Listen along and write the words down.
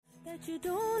But you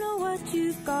don't know what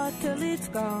you've got till it's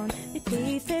gone. It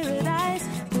pays paradise,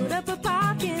 put up a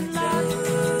parking lot.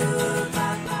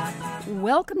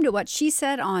 Welcome to What She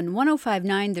Said on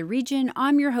 105.9 The Region.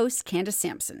 I'm your host, Candace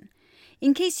Sampson.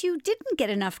 In case you didn't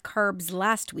get enough carbs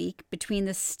last week between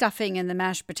the stuffing and the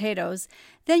mashed potatoes,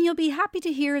 then you'll be happy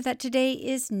to hear that today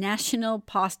is National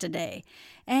Pasta Day.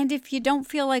 And if you don't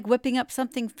feel like whipping up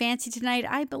something fancy tonight,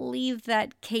 I believe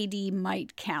that KD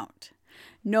might count.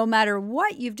 No matter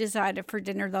what you've decided for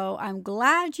dinner, though, I'm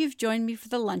glad you've joined me for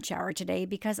the lunch hour today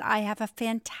because I have a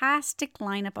fantastic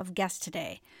lineup of guests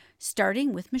today,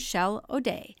 starting with Michelle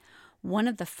O'Dea, one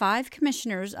of the 5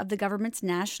 commissioners of the government's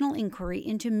national inquiry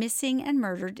into missing and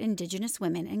murdered Indigenous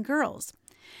women and girls.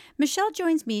 Michelle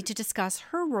joins me to discuss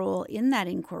her role in that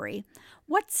inquiry,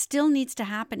 what still needs to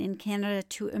happen in Canada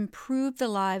to improve the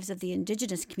lives of the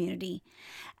Indigenous community,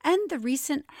 and the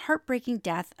recent heartbreaking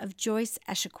death of Joyce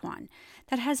Echaquan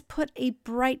that has put a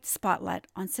bright spotlight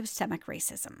on systemic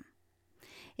racism.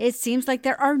 It seems like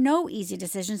there are no easy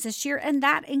decisions this year, and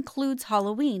that includes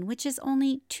Halloween, which is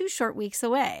only 2 short weeks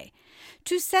away.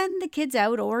 To send the kids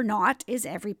out or not is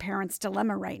every parent's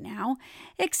dilemma right now,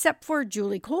 except for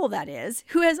Julie Cole, that is,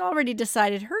 who has already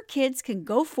decided her kids can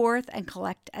go forth and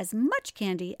collect as much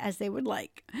candy as they would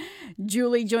like.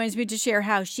 Julie joins me to share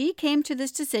how she came to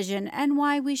this decision and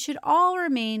why we should all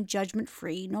remain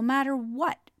judgment-free no matter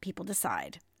what people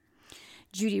decide.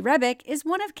 Judy Rebick is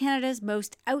one of Canada's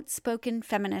most outspoken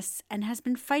feminists and has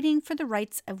been fighting for the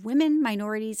rights of women,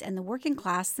 minorities, and the working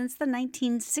class since the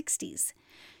 1960s.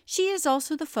 She is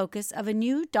also the focus of a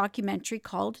new documentary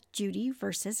called Judy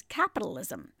versus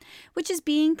Capitalism, which is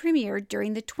being premiered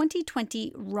during the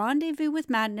 2020 Rendezvous with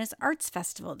Madness Arts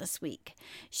Festival this week.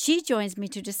 She joins me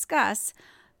to discuss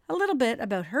a little bit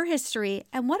about her history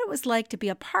and what it was like to be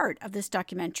a part of this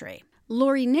documentary.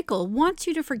 Lori Nickel wants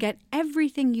you to forget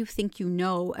everything you think you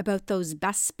know about those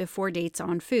best before dates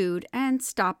on food and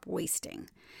stop wasting.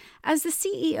 As the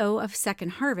CEO of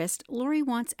Second Harvest, Lori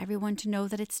wants everyone to know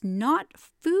that it's not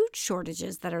food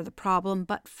shortages that are the problem,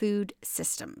 but food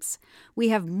systems. We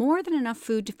have more than enough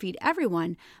food to feed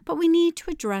everyone, but we need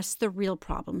to address the real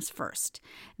problems first.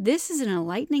 This is an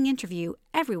enlightening interview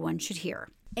everyone should hear.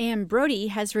 Anne Brodie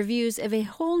has reviews of a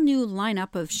whole new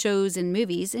lineup of shows and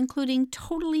movies, including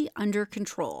Totally Under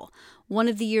Control, one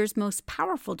of the year's most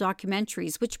powerful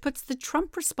documentaries which puts the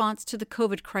Trump response to the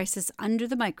COVID crisis under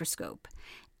the microscope,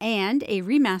 and a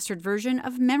remastered version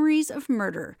of Memories of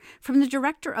Murder from the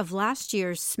director of last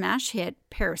year's smash hit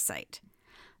Parasite.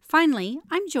 Finally,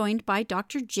 I'm joined by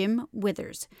Dr. Jim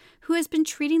Withers, who has been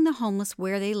treating the homeless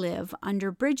where they live,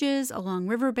 under bridges, along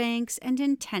riverbanks, and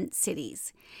in tent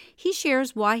cities. He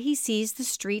shares why he sees the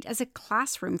street as a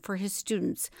classroom for his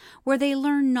students, where they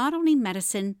learn not only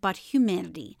medicine but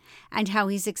humanity, and how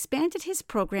he's expanded his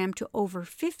program to over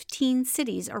 15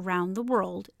 cities around the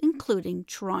world, including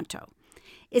Toronto.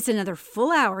 It's another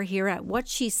full hour here at What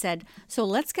She Said, so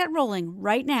let's get rolling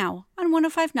right now on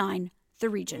 105.9 The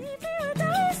Region.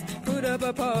 Put up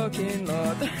a parking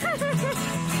lot. I'm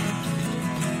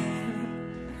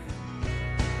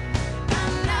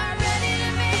not ready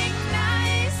to make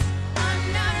nice.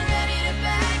 I'm not ready to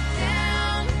back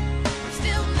down. I'm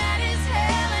still mad as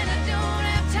hell and I don't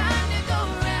have time to go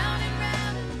round and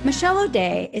round. Michelle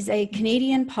O'Dea is a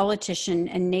Canadian politician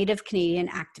and Native Canadian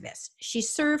activist. She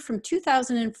served from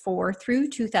 2004 through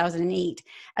 2008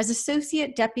 as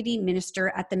Associate Deputy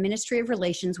Minister at the Ministry of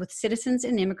Relations with Citizens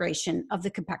and Immigration of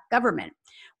the Quebec government,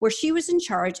 where she was in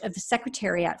charge of the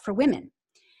Secretariat for Women.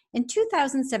 In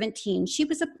 2017, she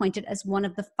was appointed as one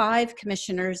of the 5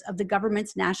 commissioners of the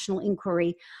government's national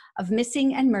inquiry of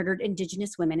missing and murdered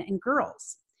Indigenous women and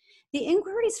girls. The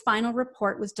inquiry's final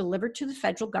report was delivered to the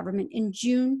federal government in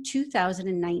June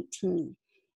 2019.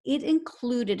 It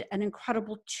included an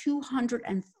incredible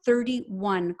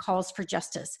 231 calls for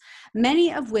justice,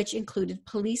 many of which included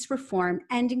police reform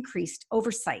and increased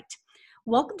oversight.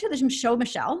 Welcome to the show,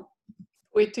 Michelle.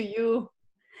 Wait to you.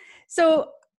 So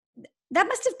that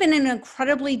must have been an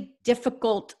incredibly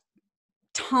difficult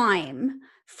time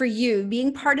for you,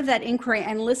 being part of that inquiry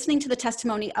and listening to the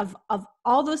testimony of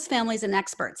all those families and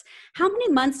experts. How many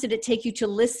months did it take you to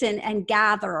listen and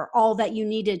gather all that you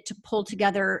needed to pull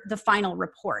together the final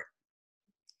report?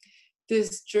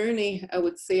 This journey, I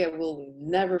would say I will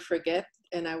never forget,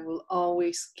 and I will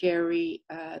always carry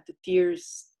the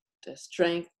tears, the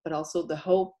strength, but also the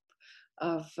hope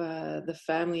of the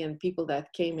family and people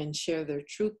that came and shared their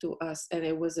truth to us. And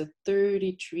it was a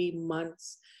 33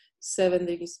 months, 7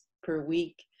 days per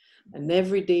week, an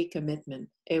everyday commitment.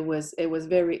 It was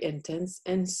very intense,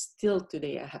 and still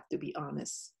today, I have to be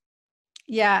honest.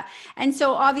 Yeah. And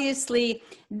so obviously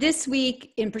this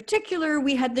week in particular,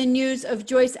 we had the news of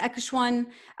Joyce Ekishwan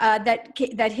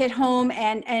that hit home.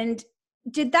 And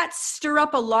did that stir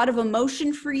up a lot of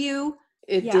emotion for you?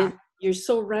 It Yeah. did. You're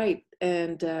so right.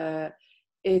 And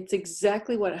it's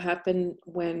exactly what happened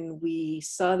when we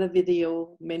saw the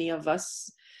video, many of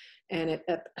us. And it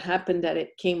happened that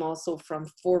it came also from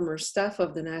former staff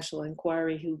of the National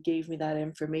Inquiry who gave me that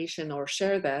information or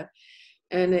shared that.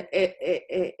 And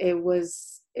it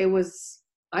was,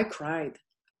 I cried.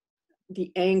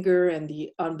 The anger and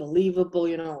the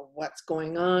unbelievable, what's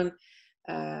going on,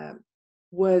 uh,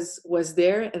 was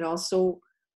there, and also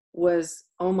was,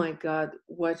 oh my God,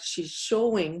 what she's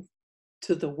showing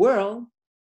to the world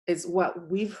is what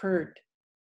we've heard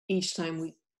each time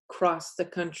we crossed the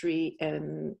country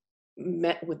and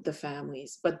met with the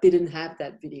families, but they didn't have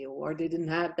that video or they didn't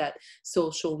have that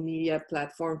social media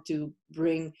platform to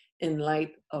bring in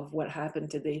light of what happened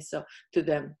today, so to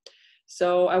them.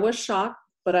 So I was shocked,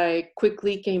 but I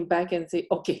quickly came back and say,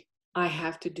 okay, I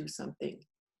have to do something.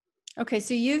 Okay.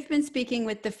 So you've been speaking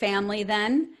with the family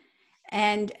then,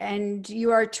 and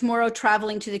you are tomorrow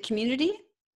traveling to the community?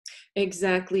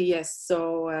 Exactly, yes.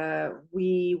 So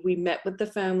we met with the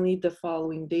family the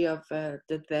following day of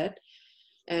the death,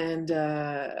 and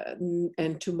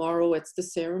tomorrow it's the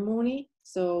ceremony.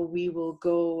 So we will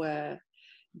go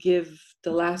give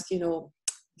the last,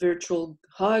 virtual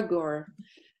hug or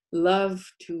love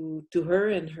to her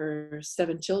and her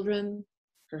 7 children,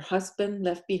 her husband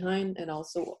left behind, and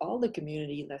also all the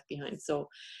community left behind. So,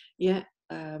 yeah,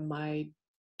 my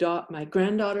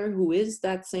granddaughter, who is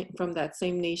that same from that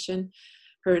same nation,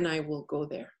 her and I will go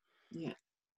there. Yeah.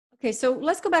 Okay, so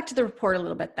let's go back to the report a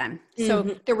little bit then. So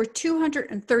Mhm. there were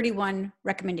 231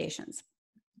 recommendations.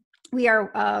 We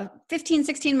are 15,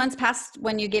 16 months past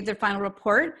when you gave the final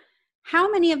report.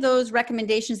 How many of those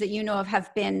recommendations that you know of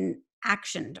have been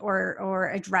actioned or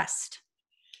addressed?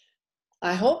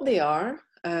 I hope they are,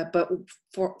 but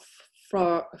for,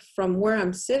 for from where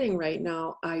I'm sitting right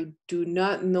now, I do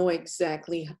not know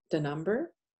exactly the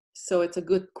number. So it's a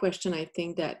good question, I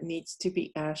think, that needs to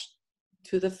be asked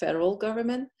to the federal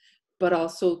government, but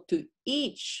also to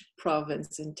each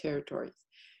province and territory.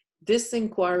 This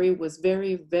inquiry was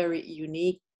very, very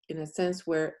unique in a sense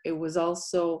where it was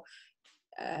also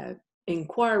uh,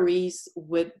 inquiries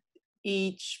with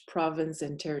each province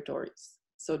and territories.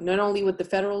 So not only with the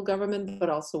federal government, but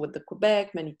also with the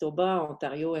Quebec, Manitoba,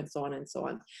 Ontario, and so on and so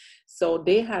on. So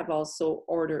they have also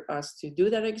ordered us to do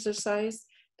that exercise.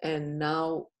 And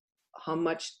now how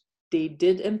much they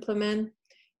did implement,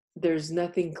 there's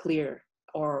nothing clear,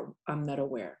 or I'm not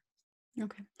aware.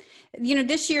 Okay. You know,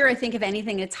 this year, I think if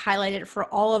anything, it's highlighted for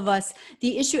all of us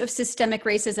the issue of systemic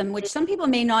racism, which some people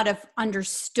may not have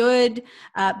understood,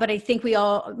 but I think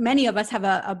many of us have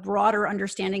a broader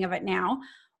understanding of it now.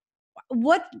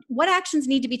 What actions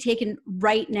need to be taken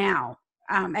right now,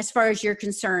 as far as you're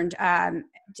concerned,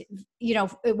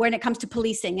 when it comes to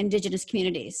policing Indigenous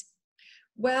communities?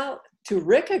 Well, to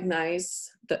recognize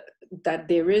that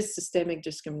there is systemic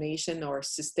discrimination or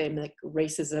systemic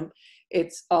racism,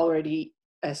 it's already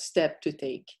a step to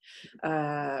take.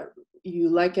 Uh, you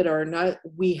like it or not,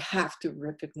 we have to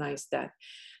recognize that.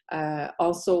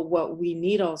 Also, what we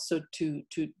need also to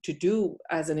do,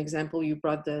 as an example, you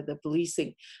brought the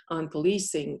policing on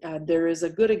policing. There is a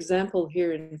good example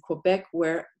here in Quebec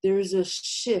where there is a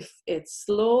shift. It's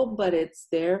slow, but it's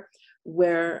there,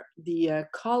 where the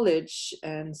college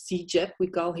and CEGEP, we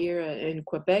call here in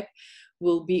Quebec,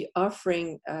 will be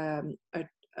offering a,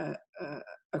 a,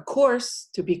 a course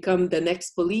to become the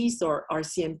next police or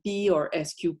RCMP or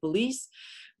SQ police,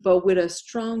 but with a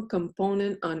strong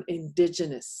component on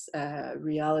Indigenous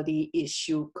reality,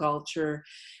 issue, culture,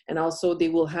 and also they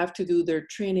will have to do their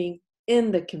training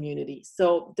in the community.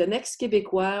 So the next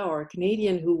Quebecois or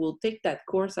Canadian who will take that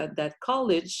course at that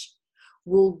college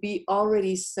will be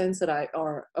already sensitive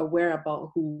or aware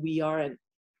about who we are and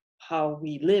how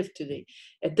we live today.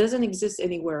 It doesn't exist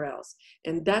anywhere else.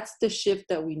 And that's the shift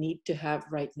that we need to have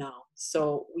right now.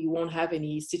 So we won't have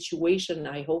any situation,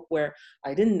 I hope, where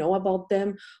I didn't know about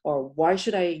them or why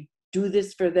should I do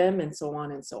this for them, and so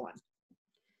on and so on.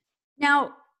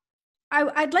 Now,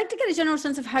 I'd like to get a general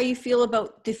sense of how you feel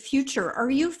about the future. Are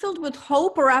you filled with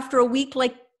hope, or after a week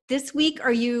like this week,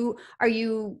 are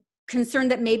you concerned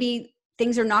that maybe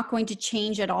things are not going to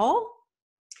change at all?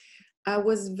 I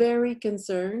was very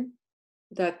concerned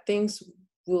that things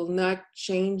will not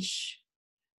change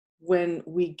when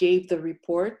we gave the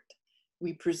report.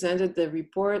 We presented the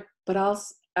report, but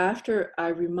also after I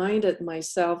reminded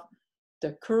myself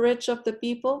the courage of the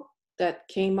people that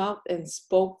came out and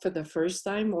spoke for the first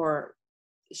time or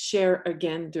share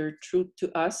again their truth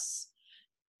to us,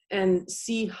 and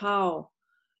see how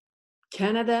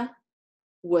Canada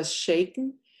was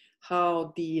shaken,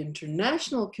 how the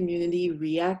international community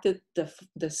reacted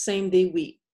the same day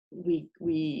we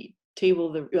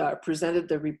presented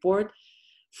the report.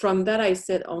 From that, I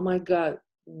said, oh my God,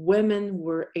 women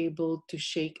were able to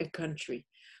shake a country.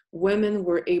 Women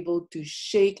were able to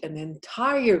shake an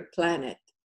entire planet.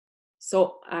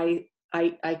 So I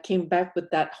came back with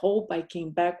that hope. I came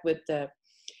back with the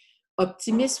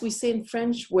optimist, we say in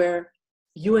French, where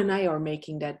you and I are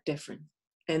making that difference.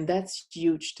 And that's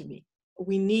huge to me.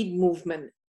 We need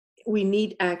movement. We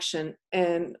need action.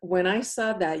 And when I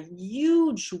saw that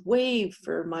huge wave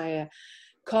for my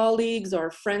colleagues or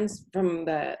friends from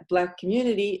the Black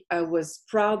community, I was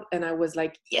proud and I was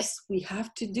like, yes, we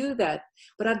have to do that.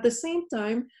 But at the same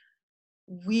time,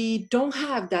 we don't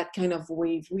have that kind of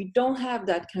wave. We don't have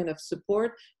that kind of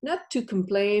support, not to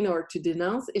complain or to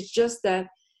denounce. It's just that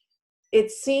it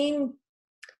seemed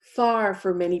far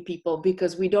for many people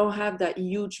because we don't have that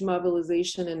huge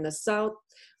mobilization in the South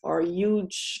or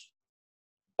huge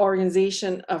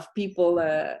organization of people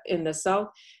in the South.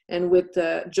 And with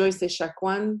Joyce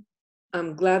Echaquan,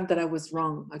 I'm glad that I was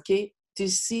wrong, okay? To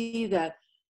see that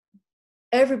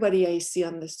everybody I see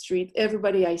on the street,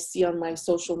 everybody I see on my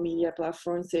social media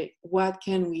platform say, what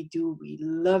can we do? We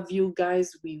love you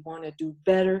guys. We want to do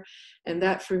better. And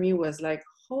that for me was like,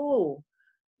 oh,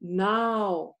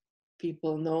 now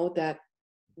people know that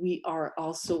we are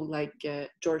also like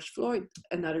George Floyd,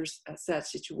 another sad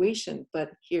situation,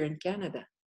 but here in Canada.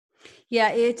 Yeah,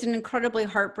 it's an incredibly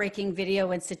heartbreaking video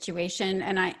and situation,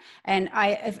 and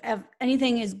if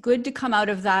anything is good to come out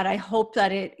of that, I hope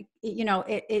that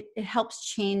it helps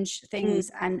change things,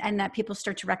 and that people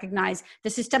start to recognize the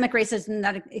systemic racism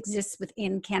that exists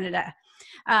within Canada.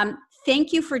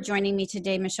 Thank you for joining me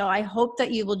today, Michelle. I hope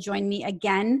that you will join me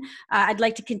again. I'd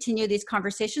like to continue these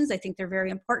conversations. I think they're very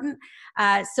important.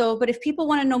 But if people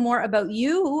want to know more about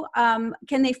you,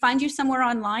 can they find you somewhere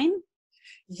online?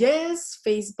 Yes,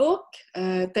 Facebook.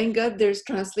 Thank God there's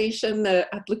translation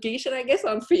application, I guess,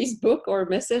 on Facebook or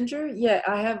Messenger. Yeah,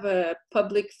 I have a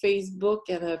public Facebook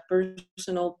and a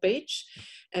personal page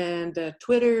and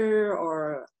Twitter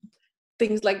or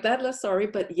things like that. Sorry,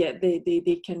 but yeah,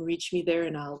 they can reach me there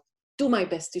and I'll do my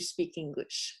best to speak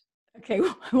English. Okay,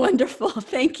 wonderful.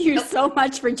 Thank you so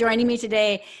much for joining me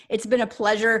today. It's been a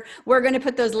pleasure. We're going to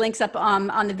put those links up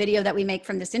on the video that we make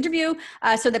from this interview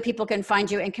so that people can find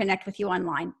you and connect with you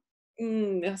online.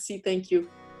 Merci, thank you.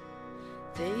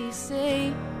 They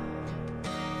say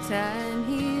time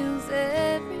heals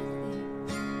everything,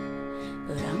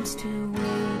 but I'm still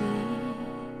waiting.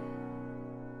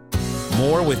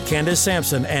 More with Candace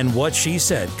Sampson and What She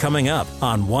Said coming up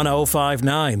on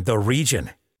 105.9 The Region.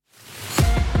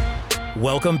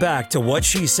 Welcome back to What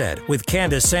She Said with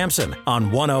Candace Sampson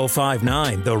on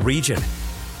 105.9 The Region.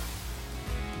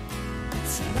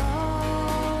 It's a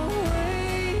long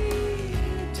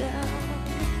way down.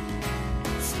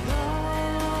 It's a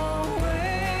long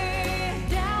way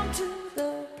down to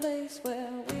the place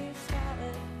where we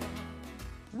started.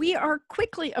 We are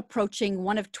quickly approaching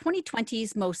one of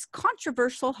 2020's most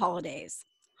controversial holidays,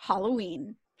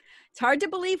 Halloween. It's hard to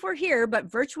believe we're here, but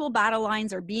virtual battle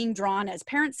lines are being drawn as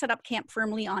parents set up camp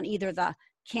firmly on either the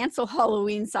cancel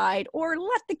Halloween side or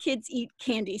let the kids eat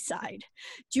candy side.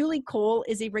 Julie Cole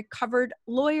is a recovered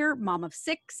lawyer, mom of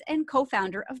 6, and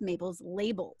co-founder of Mabel's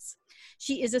Labels.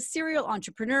 She is a serial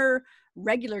entrepreneur,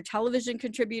 regular television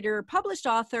contributor, published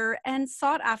author, and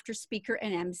sought-after speaker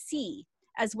and MC,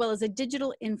 as well as a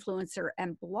digital influencer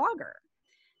and blogger.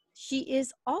 She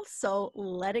is also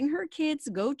letting her kids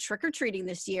go trick-or-treating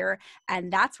this year,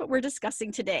 and that's what we're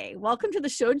discussing today. Welcome to the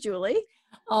show, Julie.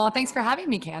 Oh, thanks for having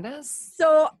me, Candace.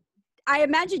 So I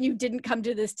imagine you didn't come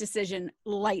to this decision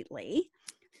lightly,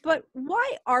 but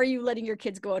why are you letting your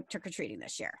kids go trick-or-treating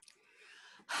this year?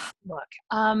 Look,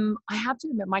 I have to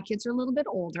admit, my kids are a little bit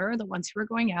older. The ones who are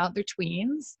going out, they're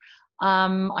tweens.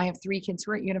 I have 3 kids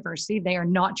who are at university. They are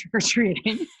not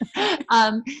trick-or-treating.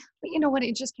 But you know what?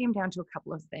 It just came down to a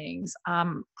couple of things.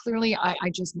 Clearly,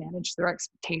 I just managed their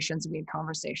expectations. We had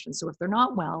conversations. So if they're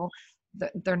not well,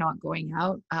 they're not going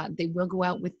out. They will go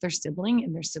out with their sibling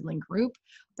in their sibling group.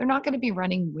 They're not going to be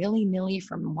running willy-nilly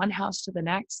from one house to the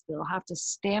next. They'll have to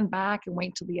stand back and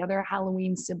wait till the other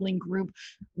Halloween sibling group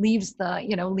leaves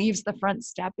the front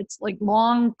step. It's like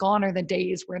long gone are the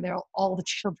days where all the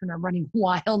children are running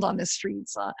wild on the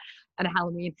streets on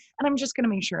Halloween. And I'm just going to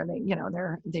make sure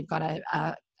that they've got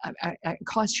a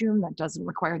costume that doesn't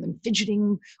require them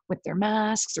fidgeting with their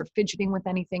masks or fidgeting with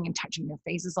anything and touching their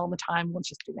faces all the time. We'll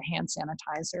just do the hand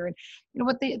sanitizer. And you know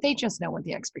what, they just know what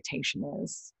the expectation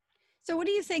is. So what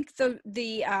do you think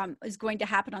the is going to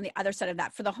happen on the other side of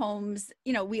that for the homes?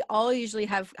 You know, we all usually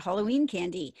have Halloween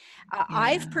candy.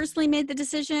 I've personally made the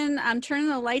decision. I'm turning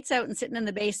the lights out and sitting in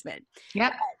the basement.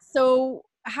 Yep. So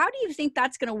how do you think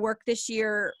that's going to work this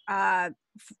year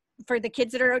for the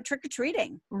kids that are out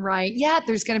trick-or-treating? Right. Yeah,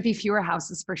 there's going to be fewer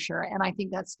houses for sure. And I think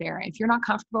that's fair. If you're not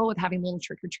comfortable with having little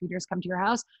trick-or-treaters come to your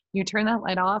house, you turn that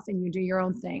light off and you do your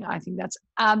own thing. I think that's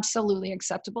absolutely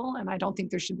acceptable. And I don't think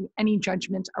there should be any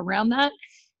judgment around that.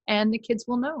 And the kids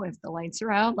will know if the lights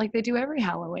are out, like they do every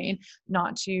Halloween,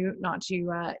 not to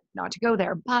go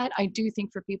there. But I do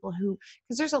think for people who,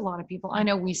 because there's a lot of people, I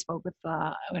know we spoke with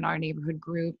in our neighborhood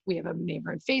group, we have a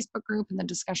neighborhood Facebook group, and the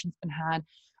discussion's been had.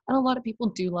 And a lot of people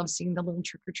do love seeing the little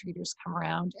trick-or-treaters come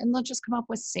around, and they'll just come up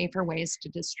with safer ways to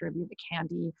distribute the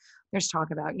candy. There's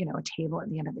talk about, you know, a table at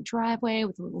the end of the driveway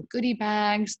with little goodie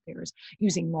bags. There's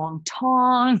using long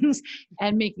tongs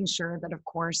and making sure that, of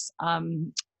course,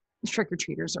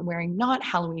 trick-or-treaters are wearing not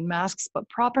Halloween masks, but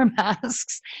proper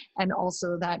masks. And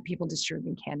also that people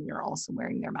distributing candy are also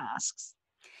wearing their masks.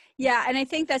 Yeah. And I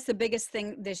think that's the biggest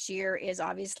thing this year is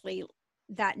obviously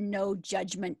that no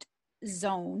judgment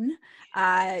zone.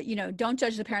 You know, don't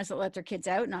judge the parents that let their kids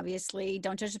out, and obviously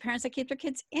don't judge the parents that keep their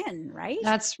kids in, right?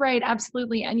 That's right.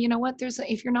 Absolutely. And you know what?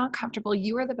 If you're not comfortable,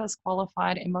 you are the best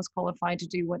qualified and most qualified to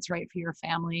do what's right for your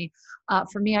family.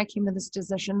 For me, I came to this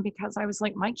decision because I was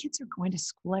like, my kids are going to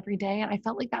school every day. And I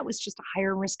felt like that was just a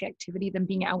higher risk activity than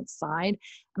being outside.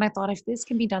 And I thought if this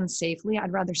can be done safely,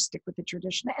 I'd rather stick with the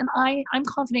tradition. And I'm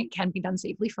confident it can be done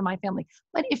safely for my family.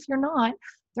 But if you're not,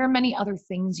 there are many other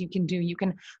things you can do. You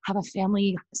can have a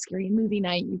family scary movie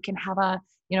night. You can have a,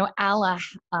 you know, a la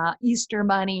Easter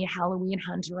Bunny Halloween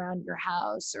hunt around your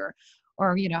house, or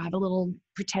you know, have a little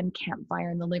pretend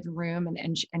campfire in the living room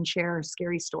and share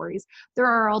scary stories. There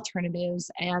are alternatives,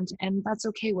 and that's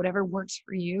okay. Whatever works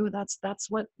for you, that's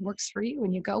what works for you,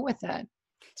 and you go with it.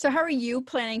 So how are you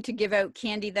planning to give out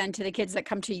candy then to the kids that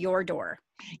come to your door?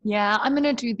 Yeah, I'm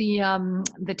gonna do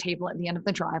the table at the end of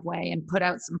the driveway and put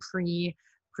out some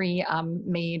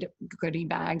pre-made goodie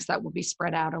bags that will be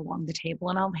spread out along the table,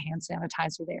 and I'll have hand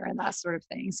sanitizer there and that sort of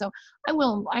thing. So I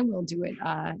will do it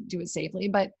safely,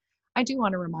 but I do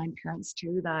want to remind parents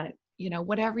too that, you know,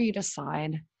 whatever you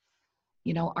decide,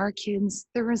 you know, our kids,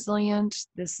 they're resilient.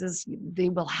 They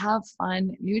will have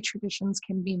fun. New traditions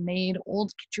can be made.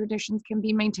 Old traditions can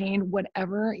be maintained.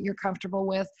 Whatever you're comfortable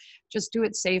with, just do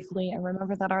it safely. And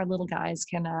remember that our little guys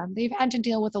they've had to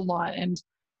deal with a lot. And,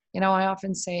 you know, I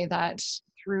often say that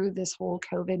through this whole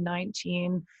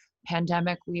COVID-19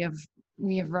 pandemic, we have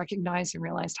recognized and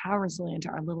realized how resilient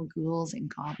our little ghouls and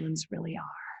goblins really are.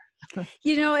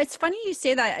 You know, it's funny you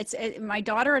say that. My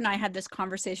daughter and I had this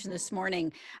conversation this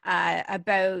morning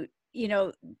about, you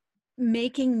know,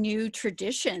 making new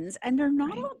traditions, and they're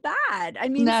not all bad. I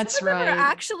mean, that's some of them right. are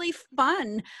actually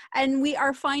fun, and we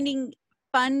are finding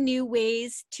fun new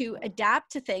ways to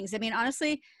adapt to things. I mean,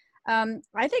 honestly,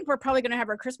 I think we're probably going to have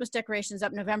our Christmas decorations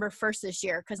up November 1st this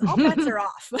year because all bets are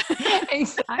off.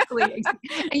 Exactly.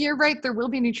 And you're right. There will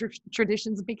be new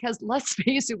traditions because let's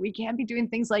face it, we can't be doing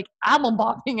things like apple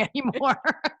bopping anymore.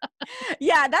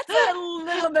 Yeah, that's a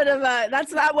little bit of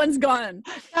that one's gone.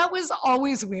 That was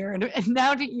always weird. And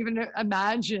now to even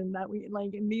imagine that we,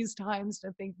 like in these times,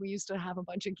 to think we used to have a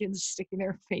bunch of kids sticking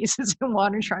their faces in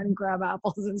water trying to grab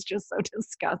apples is just so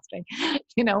disgusting.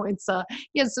 You know, it's so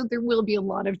there will be a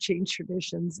lot of change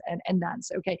traditions, and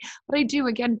that's okay. But I do,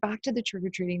 again, back to the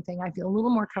trick-or-treating thing, I feel a little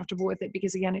more comfortable with it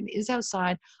because, again, it is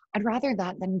outside. I'd rather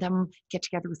that than them get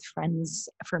together with friends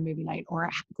for a movie night or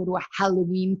go to a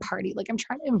Halloween party. Like, I'm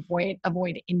trying to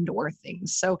avoid indoor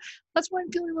things. So that's why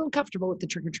I'm feeling a little comfortable with the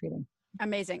trick-or-treating.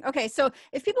 Amazing. Okay, so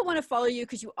if people want to follow you,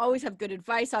 because you always have good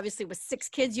advice, obviously with 6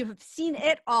 kids, you have seen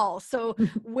it all. So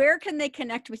where can they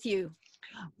connect with you?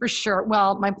 For sure.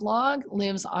 Well, my blog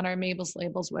lives on our Mabel's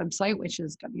Labels website, which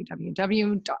is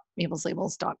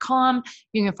www.mabelslabels.com.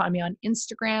 You can find me on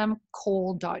Instagram,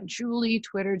 Cole.Julie,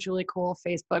 Twitter, Julie Cole,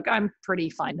 Facebook. I'm pretty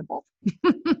findable.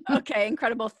 Okay,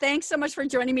 incredible. Thanks so much for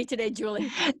joining me today, Julie.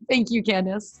 Thank you,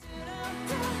 Candace.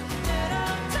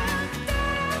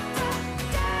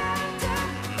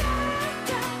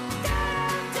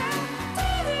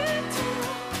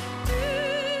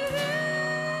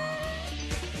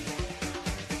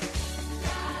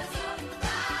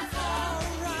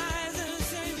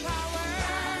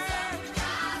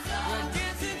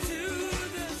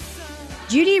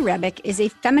 Judy Rebick is a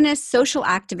feminist social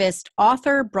activist,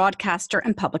 author, broadcaster,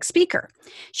 and public speaker.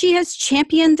 She has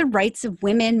championed the rights of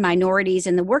women, minorities,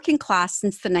 and the working class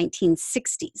since the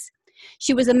 1960s.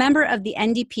 She was a member of the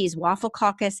NDP's Waffle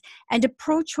Caucus and a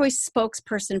pro-choice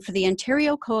spokesperson for the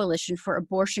Ontario Coalition for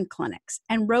Abortion Clinics,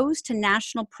 and rose to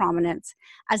national prominence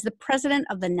as the president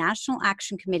of the National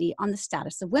Action Committee on the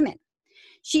Status of Women.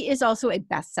 She is also a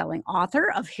best-selling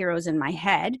author of Heroes in My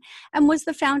Head and was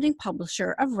the founding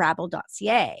publisher of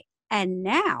Rabble.ca. And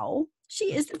now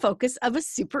she is the focus of a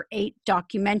Super 8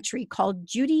 documentary called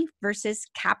Judy versus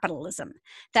Capitalism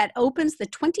that opens the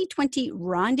 2020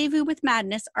 Rendezvous with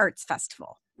Madness Arts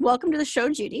Festival. Welcome to the show,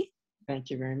 Judy. Thank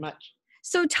you very much.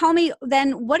 So tell me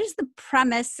then, what is the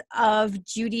premise of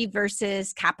Judy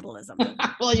versus Capitalism?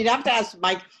 Well, you'd have to ask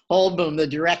Mike Holboom, the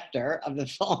director of the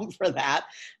film, for that.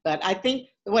 But I think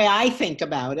the way I think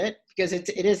about it, because it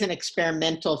is an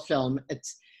experimental film,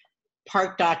 it's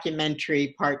part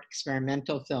documentary, part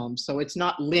experimental film. So it's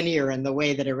not linear in the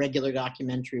way that a regular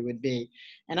documentary would be.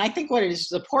 And I think what it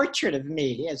is a portrait of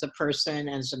me as a person,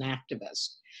 as an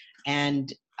activist.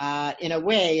 And in a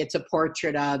way, it's a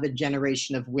portrait of a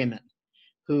generation of women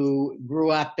who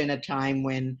grew up in a time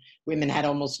when women had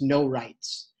almost no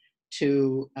rights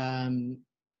to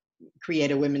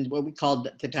create what we called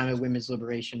at the time a women's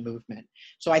liberation movement.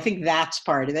 So I think that's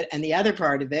part of it. And the other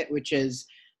part of it, which is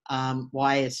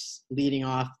why it's leading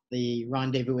off the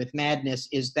Rendezvous with Madness,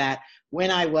 is that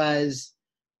when I was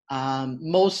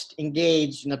most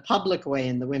engaged in a public way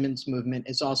in the women's movement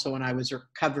is also when I was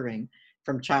recovering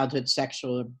from childhood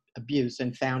sexual abuse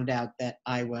and found out that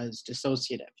I was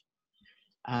dissociative.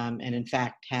 And in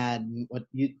fact had what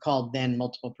you called then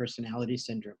multiple personality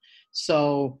syndrome.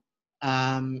 So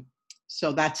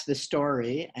that's the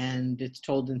story, and it's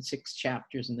told in 6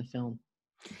 chapters in the film.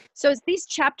 So these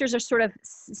chapters are sort of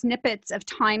snippets of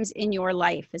times in your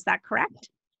life. Is that correct?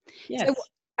 Yes. So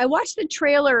I watched the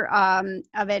trailer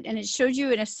of it, and it showed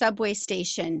you in a subway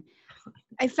station.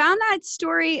 I found that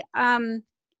story, I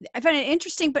found it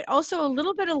interesting, but also a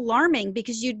little bit alarming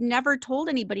because you'd never told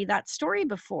anybody that story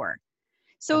before.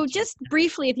 So just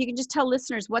briefly, if you can just tell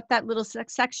listeners what that little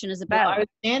section is about. Well, I was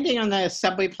standing on the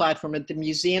subway platform at the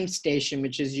museum station,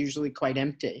 which is usually quite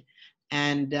empty.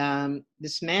 And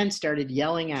this man started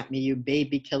yelling at me, "You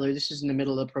baby killer." This is in the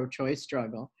middle of the pro-choice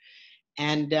struggle.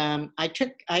 And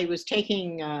I was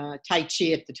taking Tai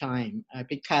Chi at the time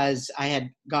because I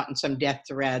had gotten some death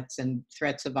threats and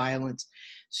threats of violence.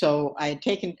 So I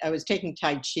was taking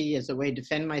Tai Chi as a way to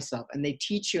defend myself. And they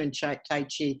teach you in Tai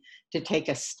Chi to take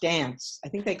a stance. I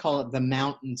think they call it the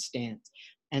mountain stance.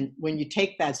 And when you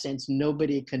take that stance,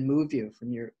 nobody can move you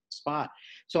from your spot.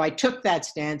 So I took that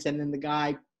stance, and then the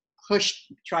guy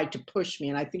tried to push me.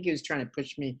 And I think he was trying to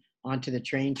push me onto the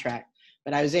train track.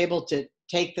 But I was able to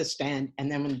take the stand,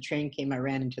 and then when the train came, I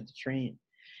ran into the train.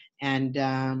 And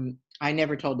I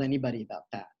never told anybody about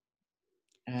that.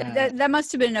 That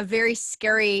must have been a very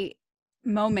scary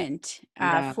moment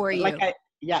for you.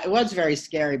 It was very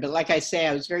scary. But like I say,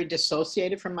 I was very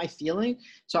dissociated from my feeling.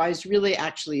 So I was really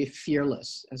actually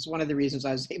fearless. That's one of the reasons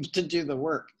I was able to do the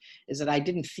work, is that I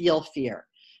didn't feel fear.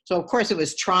 So of course it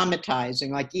was traumatizing.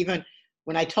 Like even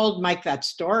when I told Mike that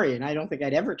story, and I don't think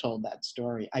I'd ever told that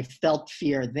story, I felt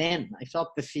fear then. I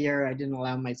felt the fear I didn't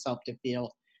allow myself to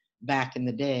feel back in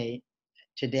the day,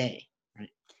 today. Right?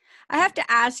 I have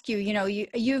to ask you,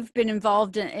 you've been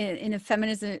involved in a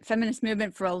feminist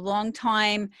movement for a long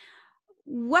time.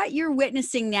 What you're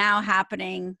witnessing now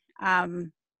happening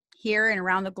here and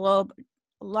around the globe,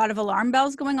 a lot of alarm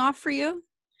bells going off for you?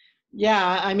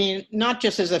 Yeah, I mean, not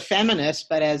just as a feminist,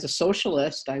 but as a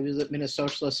socialist. I've been a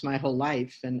socialist my whole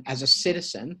life, and as a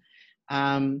citizen.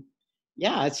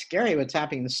 It's scary what's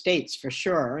happening in the States, for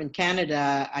sure. In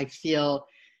Canada, I feel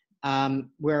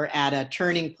we're at a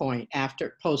turning point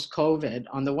after post-COVID.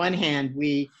 On the one hand,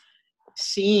 we've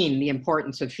seen the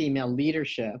importance of female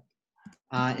leadership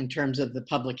in terms of the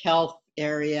public health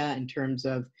area, in terms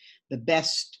of the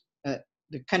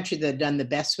countries that have done the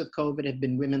best with COVID have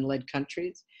been women-led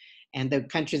countries. And the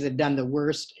countries that have done the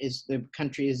worst is the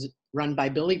countries run by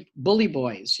bully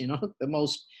boys, the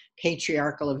most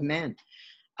patriarchal of men.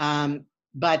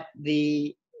 But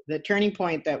the turning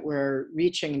point that we're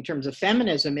reaching in terms of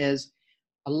feminism is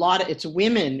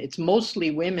it's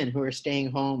mostly women who are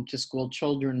staying home to school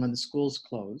children when the schools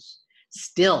close.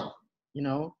 Still,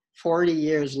 40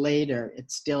 years later,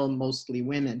 it's still mostly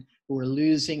women who are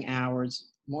losing hours,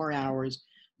 more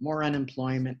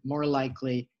unemployment, more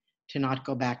likely to not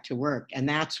go back to work. And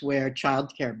that's where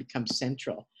childcare becomes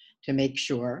central, to make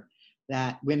sure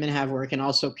that women have work, and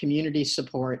also community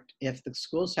support if the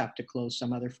schools have to close,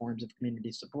 some other forms of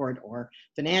community support or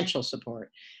financial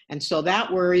support. And so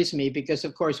that worries me because,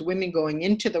 of course, women going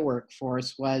into the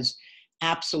workforce was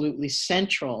absolutely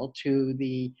central to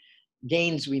the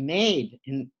gains we made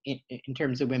in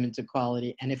terms of women's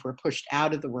equality, and if we're pushed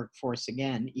out of the workforce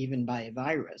again, even by a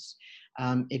virus,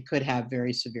 it could have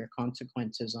very severe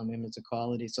consequences on women's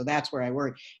equality. So that's where I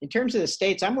worry. In terms of the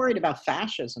States, I'm worried about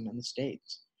fascism in the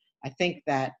States. I think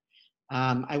that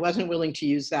I wasn't willing to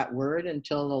use that word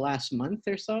until the last month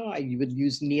or so. I would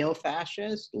use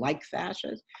neo-fascist, like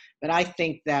fascist, but I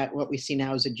think that what we see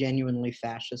now is a genuinely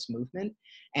fascist movement.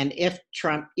 And if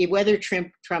whether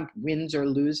Trump wins or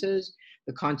loses,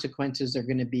 the consequences are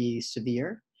going to be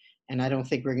severe. And I don't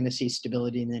think we're going to see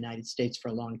stability in the United States for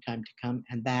a long time to come.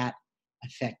 And that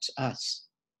affects us.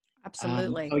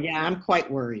 Absolutely. So yeah, I'm quite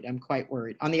worried.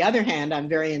 On the other hand, I'm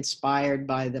very inspired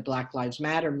by the Black Lives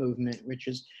Matter movement, which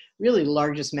is really the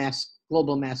largest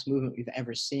global mass movement we've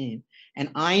ever seen. And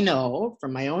I know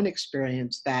from my own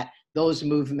experience that those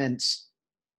movements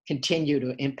continue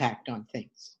to impact on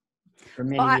things for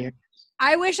many years.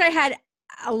 I wish I had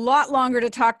a lot longer to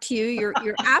talk to you.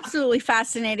 You're absolutely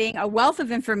fascinating, a wealth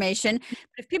of information.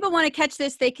 If people want to catch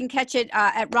this, they can catch it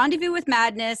at Rendezvous with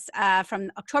Madness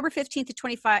from October 15th to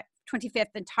 25th,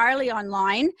 entirely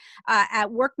online at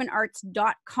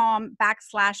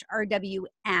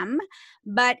workmanarts.com/RWM.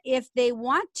 But if they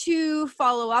want to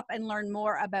follow up and learn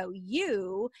more about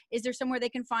you, is there somewhere they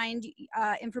can find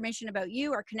information about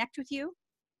you or connect with you?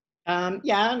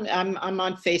 Yeah, I'm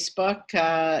on Facebook.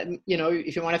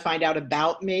 If you want to find out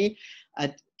about me,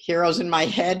 Heroes in My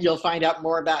Head, you'll find out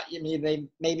more about me,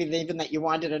 maybe even that you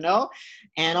wanted to know.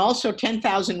 And also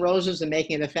 10,000 Roses, The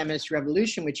Making of the Feminist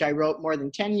Revolution, which I wrote more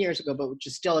than 10 years ago, but which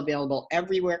is still available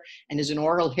everywhere and is an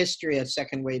oral history of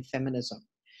second wave feminism.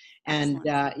 And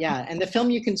and the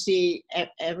film you can see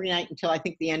every night until I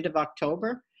think the end of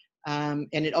October. And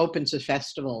it opens the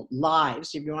festival live.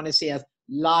 So if you want to see us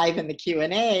live in the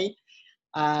Q&A,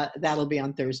 that'll be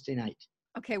on Thursday night.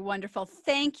 Okay, wonderful.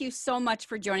 Thank you so much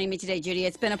for joining me today, Judy.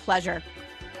 It's been a pleasure.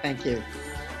 Thank you.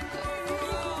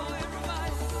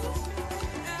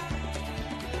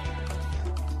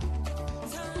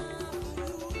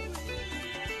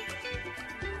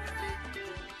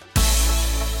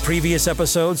 Previous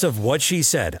episodes of What She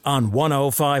Said on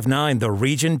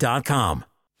 1059theregion.com.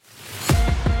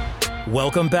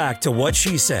 Welcome back to What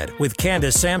She Said with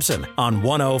Candace Sampson on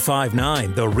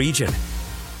 1059 The Region.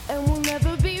 And we'll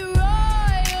never be royals.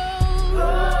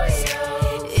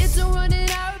 It's a run in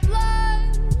our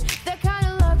blood. That kind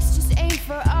of luck's just ain't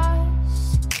for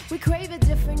us. We crave a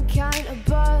different kind of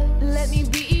buzz. Let me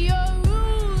be your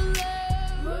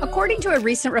ruler. According to a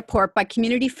recent report by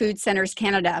Community Food Centres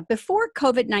Canada, before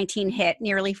COVID-19 hit,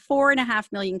 nearly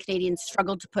 4.5 million Canadians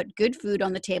struggled to put good food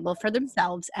on the table for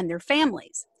themselves and their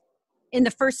families. In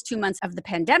the first 2 months of the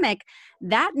pandemic,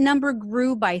 that number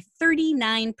grew by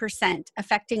 39%,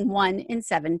 affecting 1 in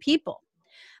 7 people.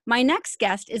 My next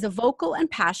guest is a vocal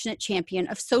and passionate champion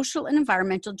of social and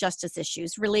environmental justice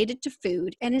issues related to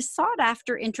food and is sought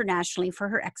after internationally for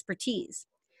her expertise.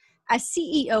 As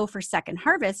CEO for Second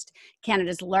Harvest,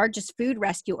 Canada's largest food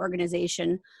rescue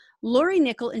organization, Laurie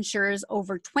Nicol ensures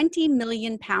over 20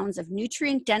 million pounds of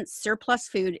nutrient-dense surplus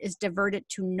food is diverted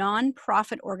to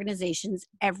non-profit organizations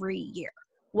every year.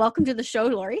 Welcome to the show,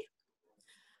 Laurie.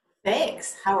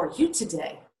 Thanks. How are you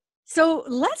today? So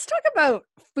let's talk about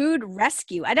food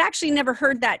rescue. I'd actually never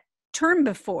heard that term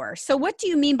before. So what do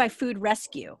you mean by food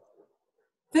rescue?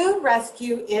 Food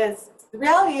rescue the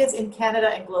reality is in Canada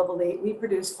and globally, we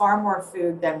produce far more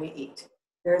food than we eat.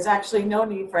 There is actually no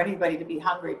need for anybody to be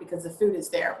hungry because the food is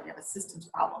there. We have a systems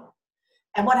problem.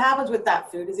 And what happens with that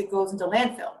food is it goes into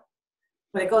landfill.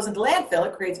 When it goes into landfill,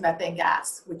 it creates methane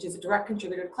gas, which is a direct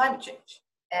contributor to climate change.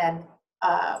 And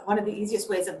one of the easiest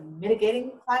ways of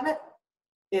mitigating climate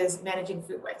is managing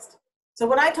food waste. So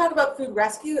when I talk about food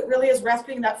rescue, it really is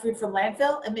rescuing that food from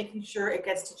landfill and making sure it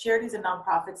gets to charities and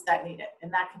nonprofits that need it.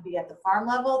 And that can be at the farm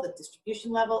level, the distribution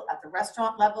level, at the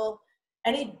restaurant level,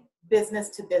 any business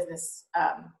to business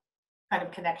kind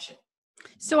of connection.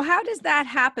 So how does that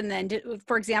happen then?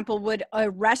 For example, would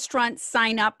a restaurant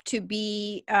sign up to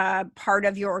be part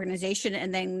of your organization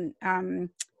and then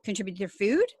contribute their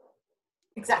food?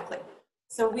 Exactly.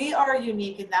 So we are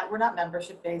unique in that we're not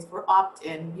membership based, we're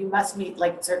opt-in. You must meet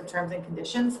like certain terms and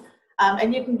conditions.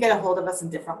 And you can get a hold of us in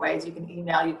different ways. You can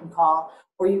email, you can call,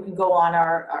 or you can go on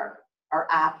our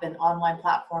app and online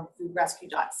platform,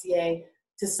 foodrescue.ca,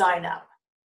 to sign up.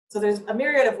 So there's a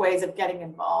myriad of ways of getting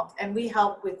involved, and we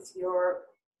help with your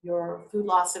food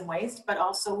loss and waste, but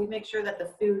also we make sure that the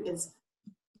food is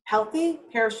healthy,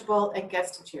 perishable, and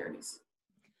gets to charities.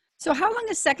 So how long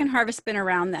has Second Harvest been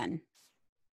around then?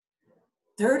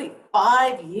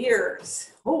 35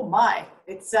 years. Oh my.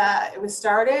 It was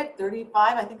started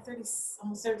 35, I think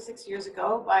almost 36 years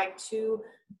ago by 2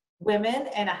 women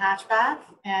in a hatchback,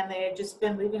 and they had just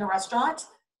been leaving a restaurant,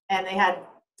 and they had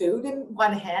food in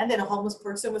one hand, and a homeless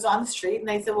person was on the street, and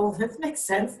they said, well, this makes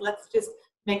sense. Let's just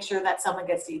make sure that someone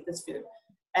gets to eat this food.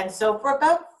 And so for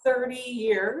about 30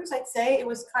 years, I'd say, it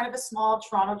was kind of a small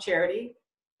Toronto charity.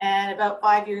 And about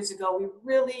 5 years ago, we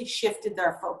really shifted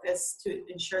our focus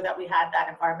to ensure that we had that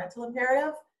environmental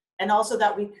imperative, and also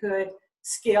that we could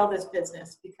scale this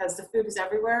business, because the food is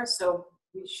everywhere. So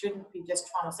we shouldn't be just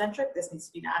Toronto-centric. This needs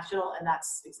to be national, and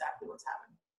that's exactly what's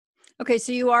happening. Okay,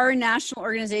 so you are a national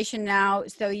organization now.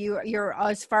 So you're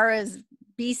as far as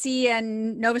BC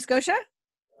and Nova Scotia?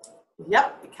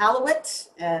 Yep, Iqaluit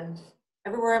and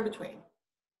everywhere in between.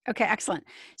 Okay, excellent.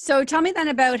 So tell me then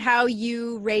about how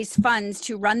you raise funds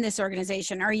to run this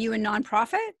organization. Are you a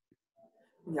nonprofit?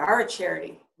 We are a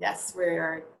charity. Yes, we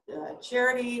are a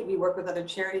charity. We work with other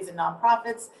charities and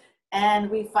nonprofits, and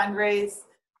we fundraise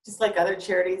just like other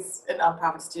charities and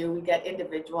nonprofits do. We get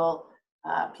individual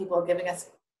people giving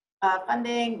us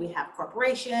funding. We have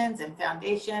corporations and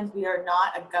foundations. We are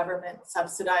not a government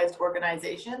subsidized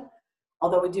organization,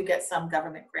 although we do get some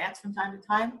government grants from time to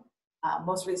time.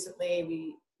 Most recently,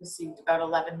 we received about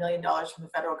 $11 million from the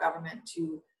federal government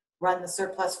to run the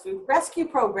surplus food rescue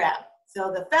program.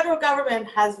 So the federal government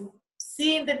has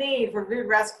seen the need for food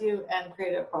rescue and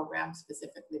created a program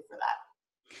specifically for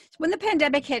that. When the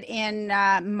pandemic hit in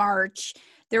March,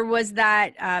 there was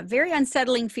that very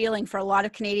unsettling feeling for a lot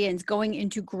of Canadians going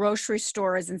into grocery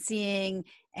stores and seeing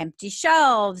empty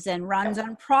shelves and runs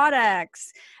on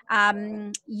products.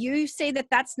 You say that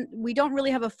we don't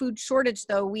really have a food shortage,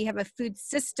 though. We have a food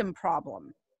system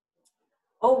problem.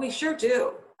 Oh, we sure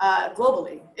do.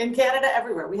 Globally, in Canada,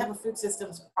 everywhere, we have a food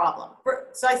systems problem.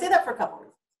 So I say that for a couple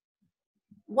reasons.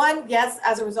 One, yes,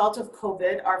 as a result of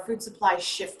COVID, our food supply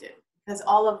shifted because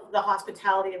all of the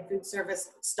hospitality and food service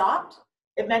stopped.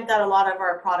 It meant that a lot of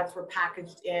our products were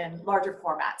packaged in larger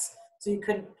formats, so you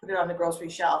couldn't put it on the grocery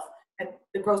shelf. And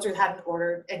the grocers hadn't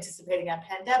ordered anticipating a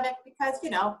pandemic because,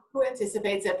 who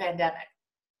anticipates a pandemic?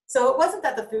 So it wasn't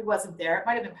that the food wasn't there. It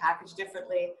might have been packaged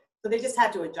differently, so they just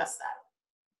had to adjust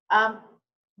that.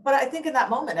 But I think in that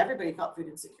moment, everybody felt food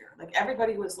insecure. Like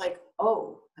everybody was like,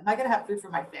 oh, am I going to have food for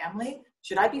my family?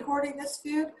 Should I be hoarding this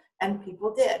food? And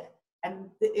people did. And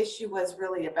the issue was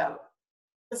really about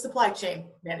the supply chain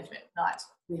management, not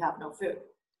we have no food.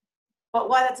 But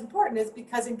why that's important is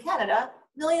because in Canada,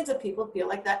 millions of people feel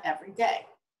like that every day.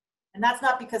 And that's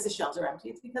not because the shelves are empty.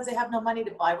 It's because they have no money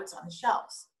to buy what's on the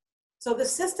shelves. So the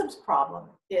systems problem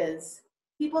is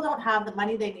people don't have the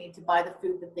money they need to buy the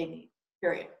food that they need,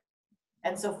 period.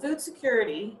 And so food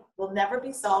security will never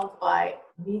be solved by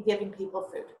me giving people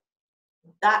food.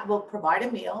 That will provide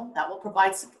a meal, that will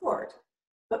provide support.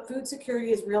 But food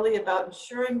security is really about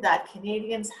ensuring that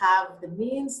Canadians have the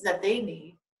means that they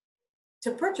need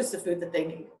to purchase the food that they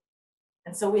need.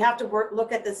 And so we have to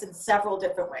look at this in several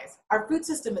different ways. Our food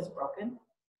system is broken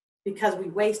because we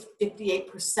waste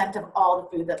 58% of all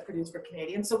the food that's produced for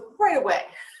Canadians. So right away,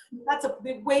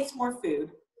 we waste more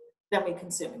food than we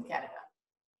consume in Canada.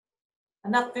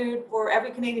 Enough food for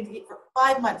every Canadian to eat for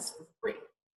 5 months for free.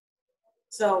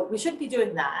 So we shouldn't be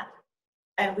doing that.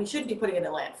 And we shouldn't be putting it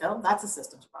in landfill. That's a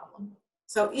systems problem.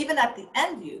 So even at the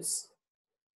end use,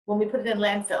 when we put it in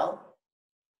landfill,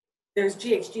 there's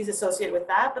GHGs associated with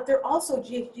that, but there are also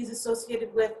GHGs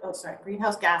associated with,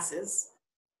 greenhouse gases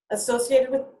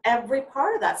associated with every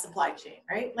part of that supply chain,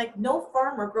 right? Like no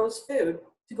farmer grows food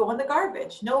to go in the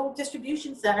garbage. No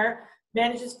distribution center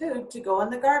manages food to go in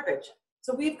the garbage.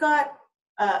 So we've got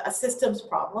a systems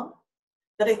problem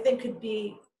that I think could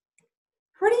be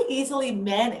pretty easily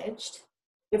managed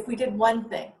if we did one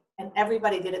thing and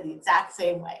everybody did it the exact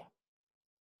same way.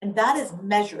 And that is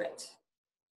measure it.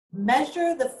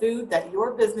 Measure the food that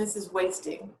your business is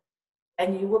wasting,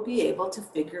 and you will be able to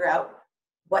figure out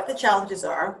what the challenges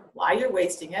are, why you're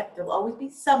wasting it. There'll always be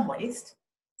some waste,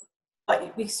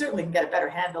 but we certainly can get a better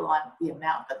handle on the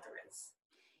amount that there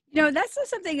is. That's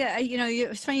something that,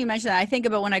 it's funny you mentioned that. I think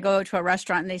about when I go to a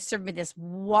restaurant and they serve me this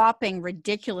whopping,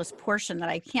 ridiculous portion that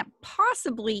I can't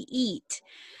possibly eat.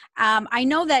 I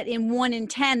know that in 1 in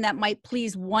 10, that might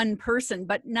please one person,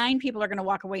 but 9 people are going to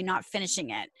walk away not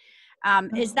finishing it.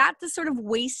 Is that the sort of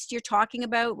waste you're talking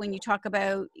about when you talk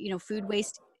about, food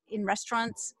waste in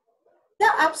restaurants?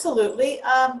 Yeah, absolutely.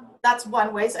 That's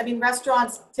one waste. I mean,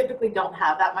 restaurants typically don't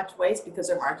have that much waste because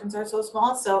their margins are so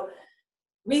small. So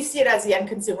we see it as the end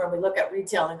consumer and we look at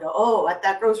retail and go, oh, at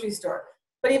that grocery store.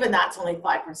 But even that's only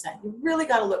 5%. You really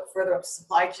got to look further up the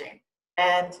supply chain.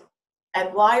 And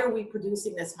why are we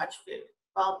producing this much food?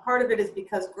 Well, part of it is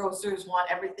because grocers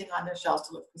want everything on their shelves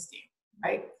to look pristine,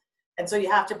 right? And so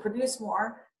you have to produce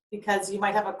more because you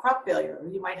might have a crop failure or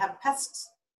you might have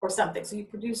pests or something. So you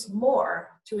produce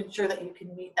more to ensure that you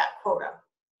can meet that quota.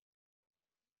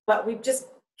 But we just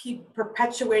keep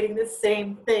perpetuating the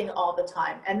same thing all the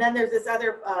time. And then there's this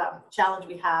other challenge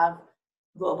we have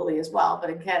globally as well, but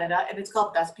in Canada, and it's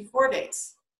called best before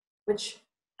dates, which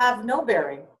have no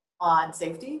bearing on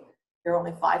safety. There are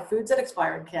only 5 foods that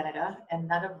expire in Canada, and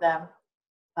none of them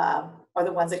are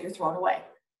the ones that you're throwing away.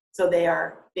 So they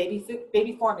are baby food,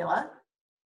 baby formula,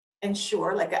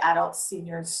 Ensure, like adults,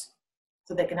 seniors,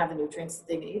 so they can have the nutrients that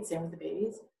they need, same with the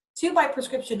babies. 2 by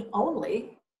prescription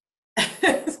only,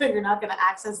 so you're not going to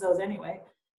access those anyway.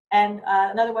 And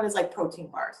another one is like protein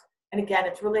bars. And again,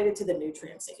 it's related to the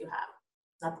nutrients that you have.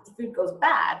 It's not that the food goes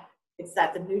bad, it's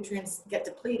that the nutrients get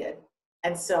depleted.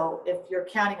 And so if you're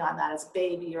counting on that as a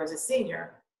baby or as a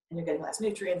senior and you're getting less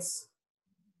nutrients,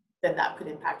 then that could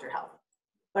impact your health.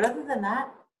 But other than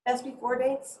that, best before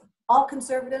dates, all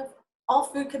conservative, all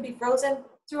food can be frozen,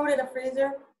 throw it in a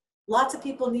freezer. Lots of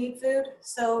people need food,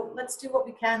 so let's do what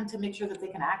we can to make sure that they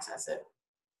can access it.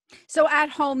 So at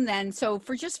home then, so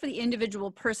for the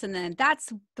individual person then,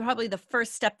 that's probably the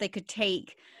first step they could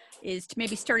take, is to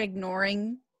maybe start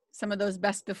ignoring some of those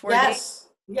best before dates.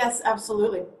 Yes,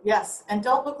 absolutely. Yes. And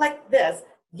don't look like this.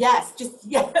 Yes, just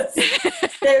yes.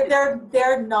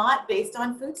 they're not based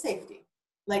on food safety.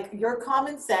 Like, your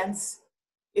common sense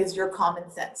is your common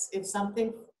sense. If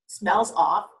something smells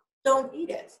off, don't eat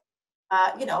it.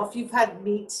 If you've had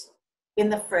meat in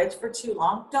the fridge for too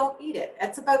long, don't eat it.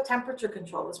 It's about temperature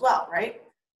control as well, right?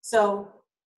 So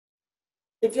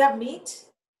if you have meat,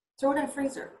 throw it in a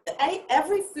freezer.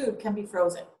 Every food can be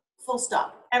frozen, full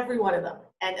stop, every one of them.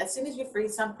 And as soon as you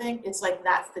freeze something, it's like,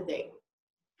 that's the date.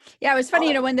 Yeah, it was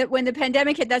funny, when the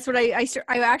pandemic hit, that's what I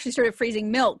actually started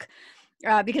freezing milk.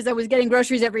 Because I was getting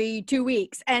groceries every 2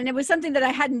 weeks, and it was something that I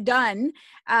hadn't done,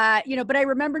 but I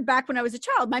remembered back when I was a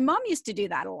child, my mom used to do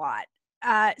that a lot.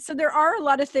 So there are a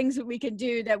lot of things that we can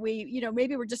do that we,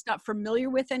 maybe we're just not familiar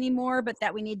with anymore, but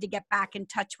that we need to get back in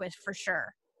touch with for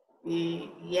sure.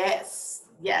 Yes.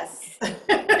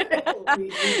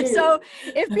 So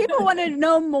if people want to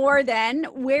know more, then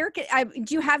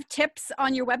do you have tips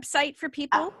on your website for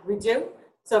people? We do.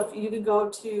 So you can go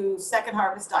to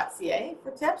secondharvest.ca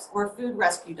for tips, or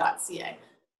foodrescue.ca.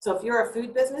 So if you're a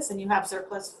food business and you have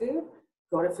surplus food,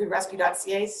 go to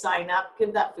foodrescue.ca, sign up,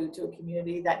 give that food to a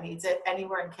community that needs it.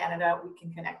 Anywhere in Canada, we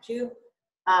can connect you.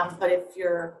 But if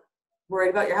you're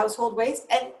worried about your household waste,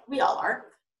 and we all are,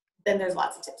 then there's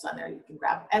lots of tips on there you can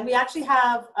grab. And we actually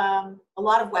have a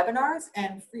lot of webinars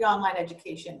and free online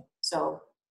education so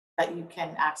that you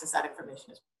can access that information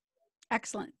as well.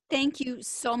 Excellent. Thank you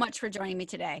so much for joining me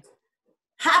today.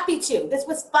 Happy to. This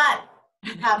was fun.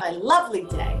 Have a lovely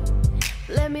day.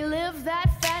 Let me live that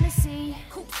fantasy.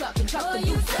 Coops up and drop the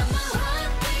boots up.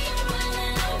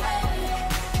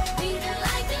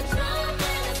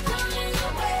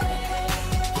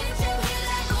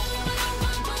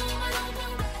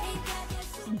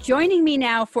 Joining me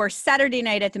now for Saturday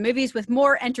night at the movies with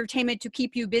more entertainment to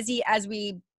keep you busy as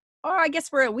I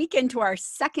guess we're a week into our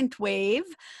second wave.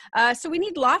 So we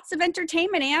need lots of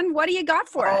entertainment. Anne, what do you got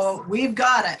for us? Oh, we've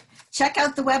got it. Check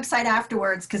out the website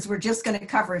afterwards, because we're just going to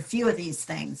cover a few of these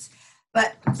things.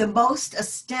 But the most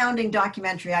astounding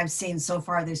documentary I've seen so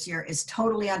far this year is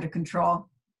Totally Under Control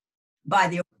by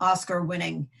the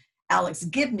Oscar-winning Alex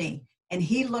Gibney. And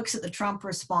he looks at the Trump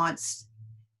response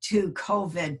to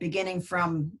COVID, beginning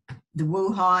from the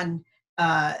Wuhan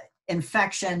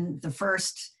infection, the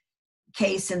first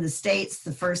case in the States,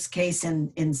 the first case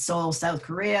in Seoul, South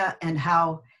Korea, and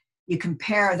how you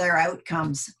compare their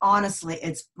outcomes. Honestly,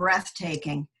 it's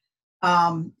breathtaking.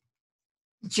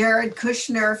 Jared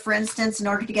Kushner, for instance, in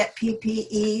order to get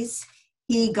PPEs,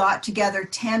 he got together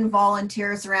 10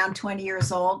 volunteers around 20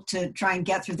 years old to try and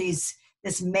get through this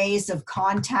maze of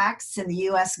contacts in the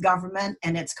US government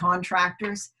and its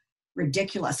contractors.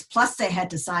 Ridiculous. Plus they had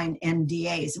to sign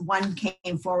NDAs. One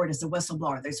came forward as a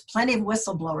whistleblower. There's plenty of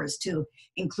whistleblowers too,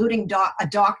 including a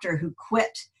doctor who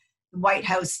quit the White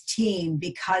House team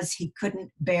because he couldn't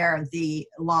bear the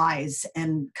lies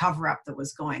and cover-up that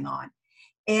was going on.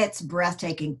 It's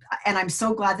breathtaking. And I'm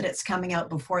so glad that it's coming out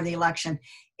before the election.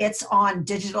 It's on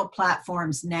digital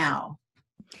platforms now.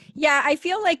 Yeah, I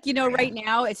feel like, right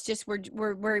now it's just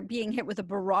we're being hit with a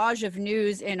barrage of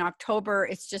news in October.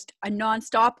 It's just a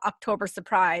nonstop October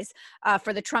surprise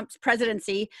for the Trump's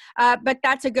presidency. But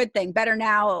that's a good thing. Better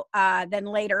now than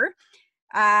later.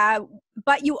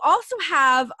 But you also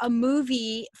have a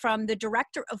movie from the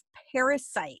director of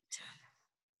Parasite.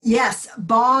 Yes,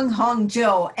 Bong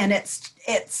Joon-ho, and it's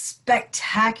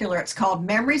spectacular. It's called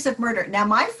Memories of Murder. Now,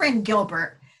 my friend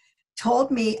Gilbert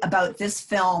told me about this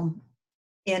film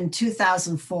in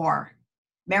 2004,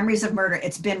 Memories of Murder.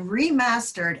 It's been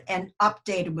remastered and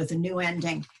updated with a new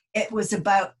ending. It was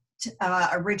about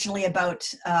originally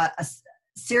about a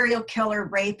serial killer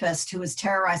rapist who was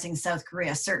terrorizing South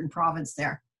Korea, a certain province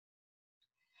there.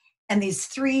 And these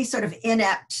three sort of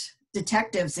inept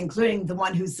detectives, including the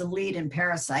one who's the lead in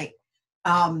Parasite,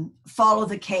 follow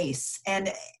the case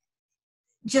and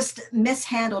just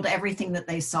mishandled everything that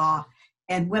they saw.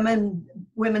 And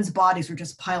women's bodies were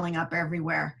just piling up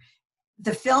everywhere.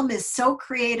 The film is so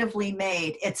creatively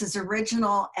made. It's as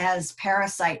original as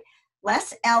Parasite.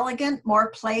 Less elegant, more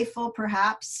playful,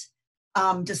 perhaps,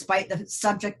 despite the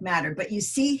subject matter. But you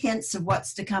see hints of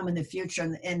what's to come in the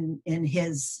future in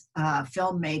his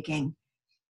filmmaking.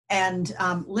 And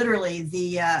literally,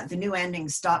 the new ending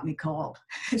stopped me cold.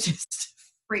 It just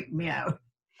freaked me out.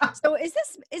 So is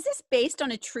this based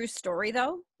on a true story,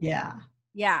 though? Yeah.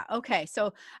 Yeah. Okay.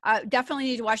 So definitely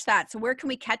need to watch that. So where can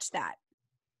we catch that?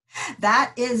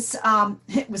 That is,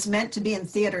 it was meant to be in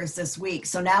theaters this week.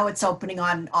 So now it's opening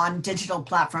on digital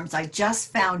platforms. I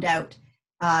just found out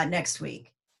next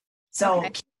week. So Okay.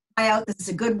 keep an eye out. This is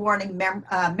a good warning.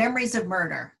 Memories of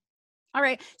Murder. All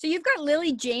right. So you've got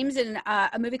Lily James in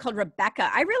a movie called Rebecca.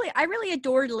 I really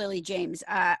adored Lily James.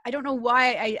 I don't know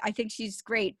why I think she's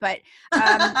great, but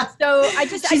so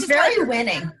She's very like her.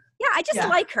 winning. Yeah, I just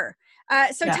like her.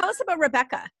 So Yeah. tell us about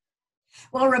Rebecca.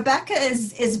 Well, Rebecca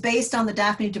is based on the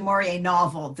Daphne du Maurier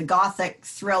novel, the Gothic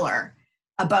thriller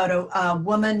about a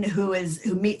woman who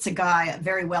meets a guy, a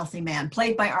very wealthy man,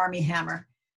 played by Armie Hammer,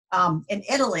 in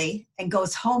Italy, and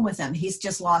goes home with him. He's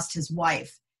just lost his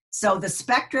wife. So the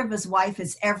specter of his wife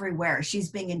is everywhere. She's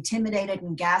being intimidated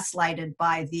and gaslighted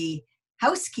by the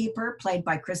housekeeper, played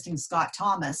by Kristen Scott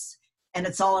Thomas, and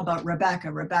it's all about Rebecca,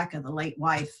 the late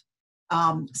wife.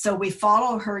 So we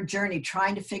follow her journey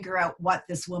trying to figure out what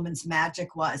this woman's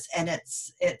magic was. And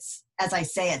it's as I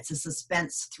say, it's a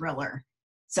suspense thriller.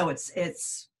 So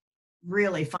it's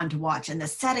really fun to watch. And the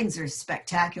settings are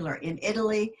spectacular in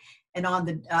Italy and on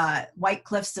the White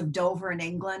Cliffs of Dover in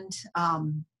England.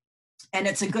 And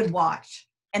it's a good watch.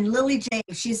 And Lily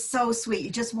James, she's so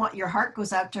sweet. Your heart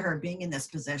goes out to her being in this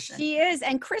position. She is.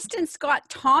 And Kristen Scott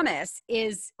Thomas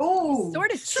is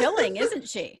sort of chilling, isn't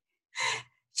she?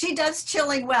 She does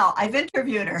chilling well. I've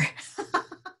interviewed her.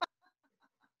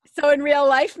 So in real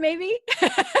life, maybe?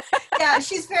 Yeah,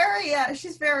 she's very,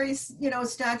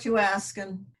 statuesque,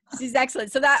 and She's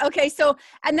excellent. So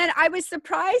and then I was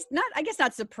surprised,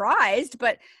 not surprised,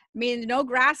 but I mean, no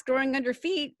grass growing under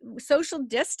feet, Social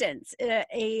Distance,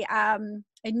 a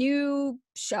new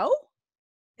show.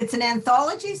 It's an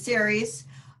anthology series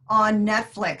on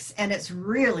Netflix, and it's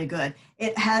really good.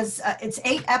 It has, it's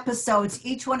 8 episodes.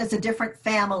 Each one is a different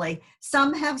family.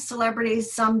 Some have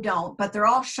celebrities, some don't, but they're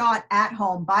all shot at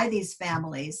home by these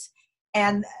families.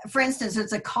 And for instance,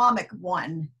 there's a comic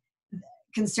one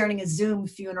concerning a Zoom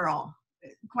funeral,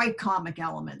 quite comic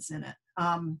elements in it.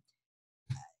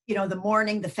 The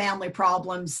mourning, the family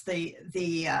problems, the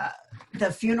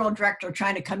funeral director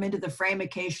trying to come into the frame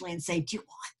occasionally and say, do you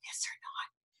want this or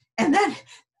not? And then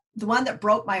the one that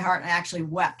broke my heart, and I actually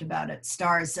wept about it,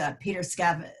 stars Peter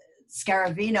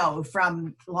Scaravino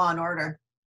from Law and Order.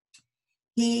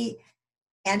 He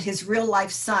and his real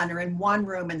life son are in one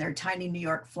room in their tiny New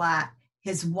York flat.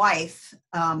 His wife,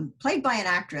 played by an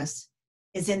actress,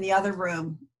 is in the other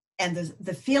room. And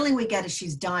the feeling we get is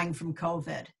she's dying from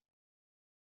COVID.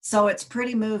 So it's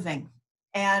pretty moving.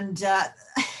 And,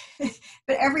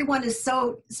 but everyone is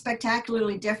so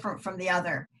spectacularly different from the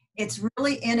other. It's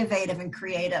really innovative and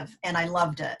creative, and I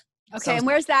loved it. Okay, and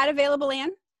where's that available,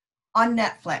 Anne? On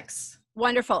Netflix.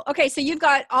 Wonderful. Okay, so you've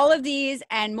got all of these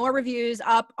and more reviews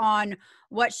up on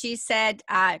What She Said,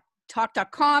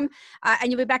 talk.com,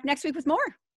 and you'll be back next week with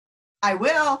more. I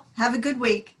will. Have a good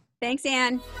week. Thanks,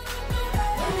 Anne.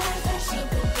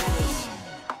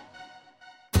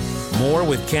 More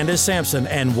with Candace Sampson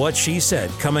and What She Said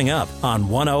coming up on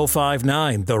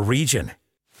 105.9 The Region.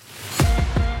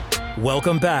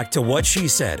 Welcome back to What She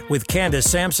Said with Candace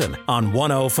Sampson on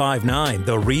 105.9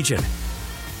 The Region.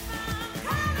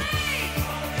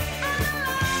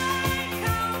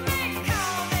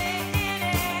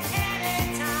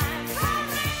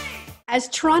 As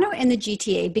Toronto and the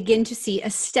GTA begin to see a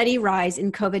steady rise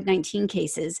in COVID-19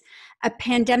 cases, a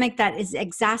pandemic that is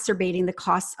exacerbating the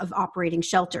costs of operating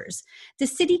shelters, the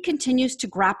city continues to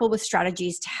grapple with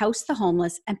strategies to house the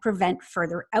homeless and prevent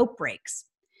further outbreaks.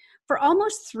 For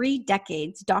almost 3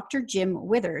 decades, Dr. Jim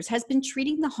Withers has been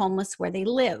treating the homeless where they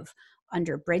live,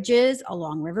 under bridges,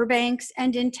 along riverbanks,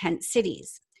 and in tent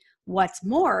cities. What's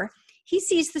more, he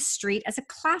sees the street as a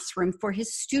classroom for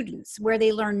his students where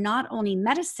they learn not only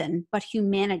medicine, but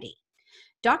humanity.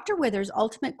 Dr. Withers'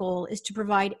 ultimate goal is to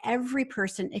provide every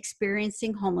person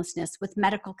experiencing homelessness with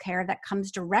medical care that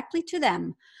comes directly to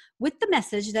them with the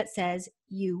message that says,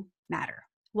 "You matter."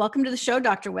 Welcome to the show,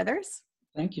 Dr. Withers.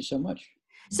 Thank you so much.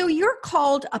 So you're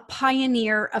called a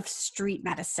pioneer of street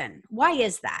medicine. Why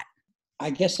is that?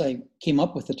 I guess I came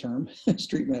up with the term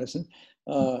street medicine.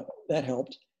 That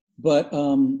helped. But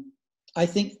I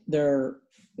think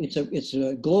it's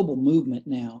a global movement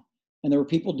now. And there were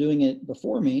people doing it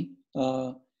before me.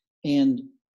 And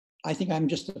I think I'm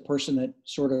just a person that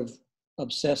sort of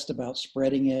obsessed about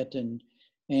spreading it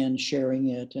and sharing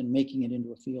it and making it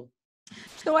into a field.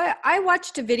 So I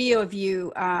watched a video of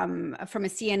you from a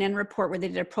CNN report where they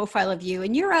did a profile of you,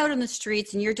 and you're out on the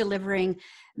streets and you're delivering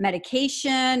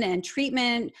medication and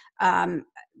treatment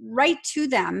right to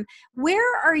them.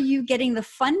 Where are you getting the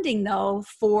funding though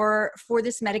for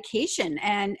this medication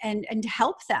and to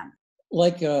help them?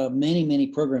 Like many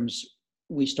programs,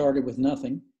 we started with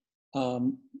nothing,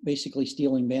 basically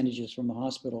stealing bandages from the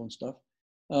hospital and stuff.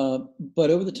 But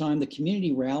over the time, the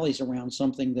community rallies around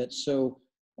something that's so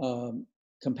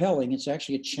compelling. It's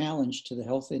actually a challenge to the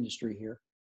health industry here.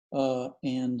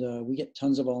 And we get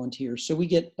tons of volunteers. So we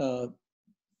get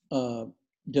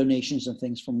donations and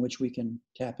things from which we can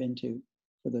tap into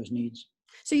for those needs.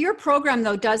 So your program,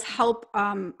 though, does help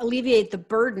alleviate the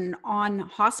burden on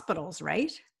hospitals,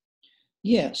 right?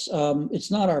 Yes. It's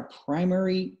not our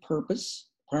primary purpose.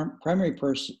 Primary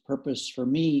purpose for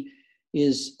me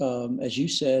is, as you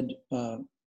said,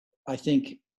 I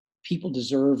think people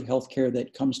deserve healthcare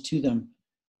that comes to them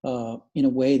in a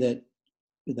way that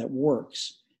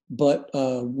works. But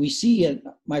we see in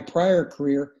my prior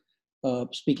career,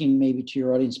 speaking maybe to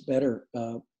your audience better,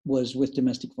 was with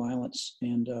domestic violence.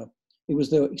 And it was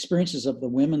the experiences of the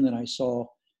women that I saw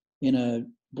in a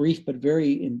brief but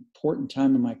very important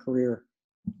time in my career,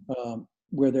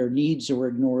 where their needs were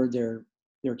ignored, their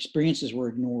experiences were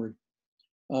ignored.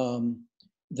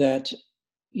 That,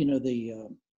 you know,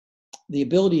 the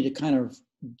ability to kind of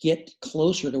get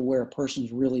closer to where a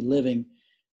person's really living,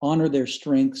 honor their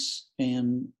strengths,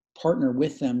 and partner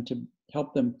with them to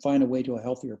help them find a way to a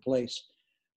healthier place.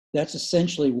 That's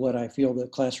essentially what I feel the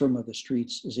Classroom of the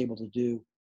Streets is able to do.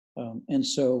 And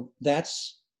so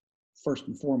that's first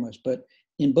and foremost. But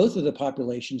in both of the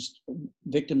populations,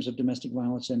 victims of domestic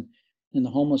violence and the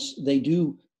homeless, they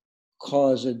do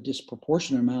cause a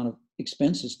disproportionate amount of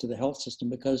expenses to the health system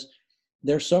because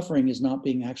their suffering is not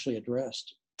being actually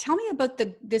addressed. Tell me about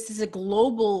this is a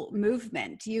global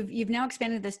movement. You've now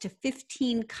expanded this to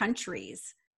 15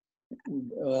 countries.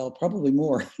 Well, probably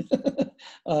more.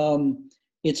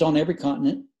 It's on every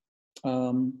continent.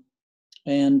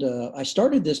 And I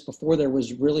started this before there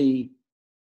was really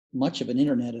much of an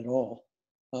internet at all.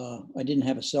 I didn't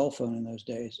have a cell phone in those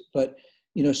days, but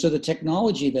so the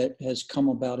technology that has come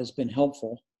about has been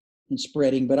helpful in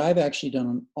spreading, but I've actually done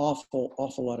an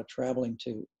awful lot of traveling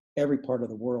to every part of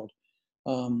the world.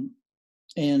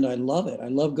 And I love it. I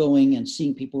love going and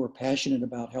seeing people who are passionate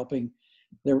about helping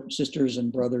their sisters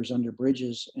and brothers under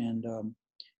bridges. And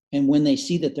when they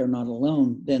see that they're not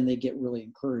alone, then they get really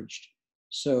encouraged.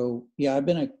 So yeah, I've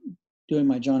been doing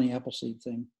my Johnny Appleseed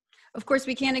thing. Of course,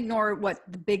 we can't ignore what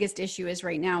the biggest issue is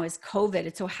right now is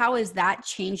COVID. So how is that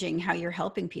changing how you're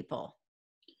helping people?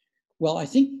 Well, I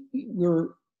think we're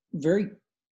very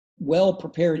well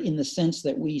prepared in the sense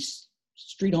that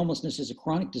street homelessness is a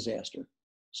chronic disaster.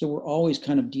 So we're always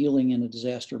kind of dealing in a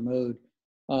disaster mode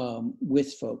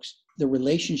with folks. The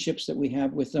relationships that we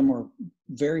have with them are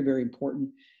very, very important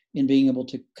in being able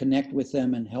to connect with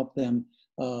them and help them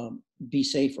be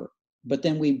safer. But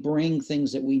then we bring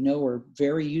things that we know are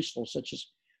very useful, such as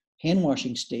hand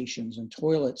washing stations and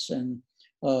toilets, and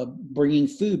bringing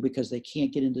food because they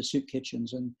can't get into soup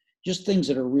kitchens, and just things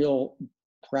that are real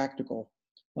practical.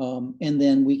 And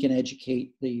then we can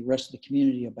educate the rest of the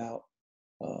community about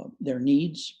their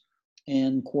needs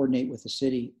and coordinate with the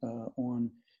city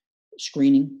on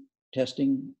screening,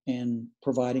 testing, and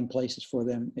providing places for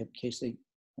them in case they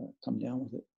come down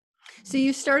with it. So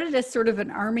you started as sort of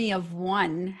an army of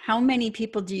one. How many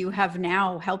people do you have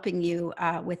now helping you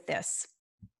with this?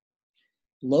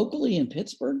 Locally in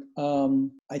Pittsburgh,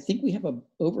 I think we have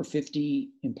over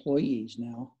 50 employees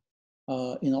now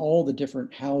in all the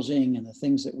different housing and the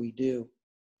things that we do.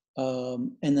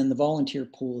 And then the volunteer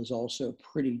pool is also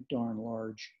pretty darn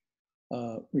large.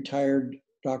 Retired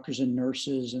doctors and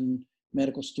nurses and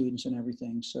medical students and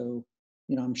everything. So,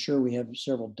 I'm sure we have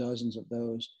several dozens of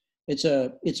those. It's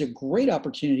a great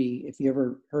opportunity. If you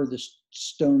ever heard the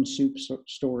stone soup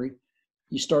story,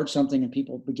 you start something and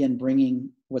people begin bringing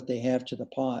what they have to the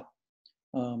pot.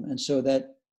 And so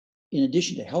that, in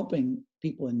addition to helping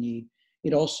people in need,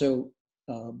 it also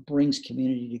brings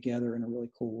community together in a really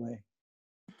cool way.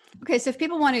 Okay, so if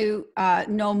people want to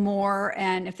know more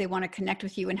and if they want to connect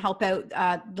with you and help out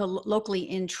locally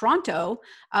in Toronto,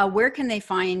 where can they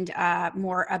find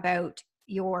more about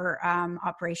your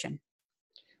operation?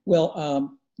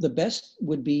 Well, the best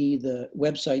would be the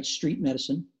website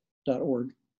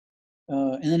streetmedicine.org.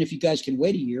 And then if you guys can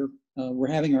wait a year,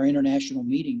 we're having our international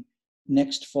meeting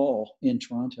next fall in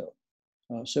Toronto.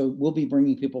 So we'll be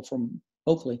bringing people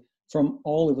hopefully from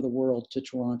all over the world to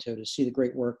Toronto to see the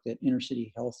great work that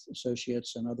Intercity Health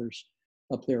Associates and others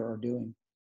up there are doing.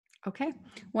 Okay,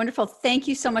 wonderful. Thank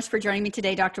you so much for joining me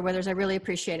today, Dr. Withers. I really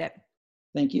appreciate it.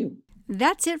 Thank you.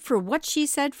 That's it for What She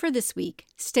Said for this week.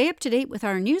 Stay up to date with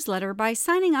our newsletter by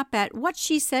signing up at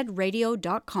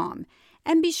whatshesaid.radio.com.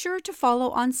 And be sure to follow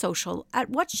on social at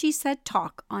What She Said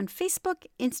Talk on Facebook,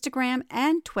 Instagram,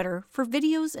 and Twitter for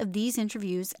videos of these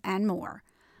interviews and more.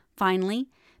 Finally,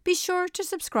 be sure to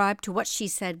subscribe to What She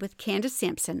Said with Candace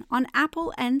Sampson on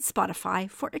Apple and Spotify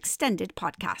for extended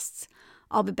podcasts.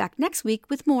 I'll be back next week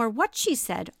with more What She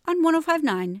Said on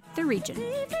 105.9 The Region.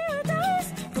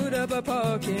 Put up a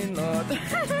parking lot.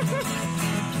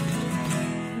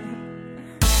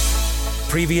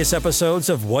 Previous episodes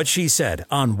of What She Said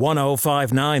on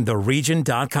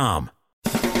 1059theregion.com.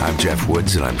 I'm Jeff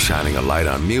Woods, and I'm shining a light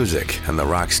on music and the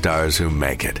rock stars who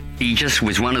make it. He just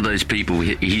was one of those people,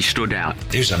 he stood out.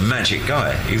 He was a magic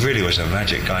guy. He really was a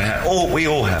magic guy. We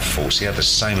all have faults. He had the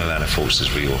same amount of faults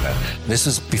as we all had. This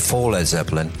was before Led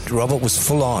Zeppelin. Robert was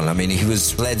full on. I mean, he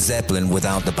was Led Zeppelin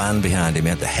without the band behind him. He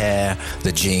had the hair,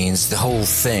 the jeans, the whole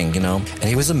thing, and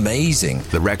he was amazing.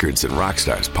 The Records and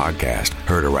Rockstars podcast,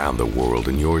 heard around the world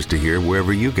and yours to hear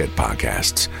wherever you get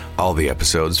podcasts. All the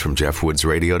episodes from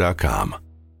jeffwoodsradio.com.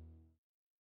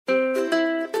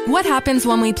 What happens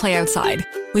when we play outside?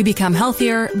 We become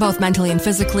healthier, both mentally and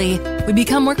physically. We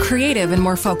become more creative and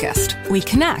more focused. We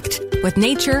connect with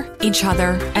nature, each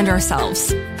other, and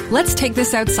ourselves. Let's Take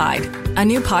This Outside, a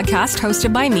new podcast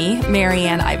hosted by me,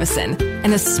 Marianne Iveson,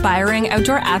 an aspiring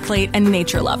outdoor athlete and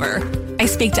nature lover. I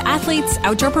speak to athletes,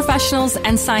 outdoor professionals,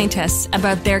 and scientists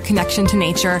about their connection to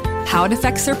nature, how it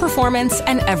affects their performance,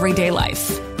 and everyday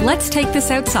life. Let's Take This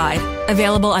Outside,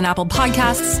 available on Apple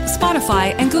Podcasts,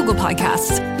 Spotify, and Google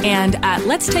Podcasts, and at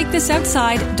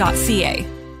letstakethisoutside.ca.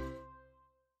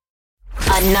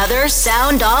 Another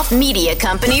Sound Off Media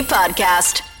Company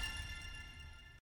podcast.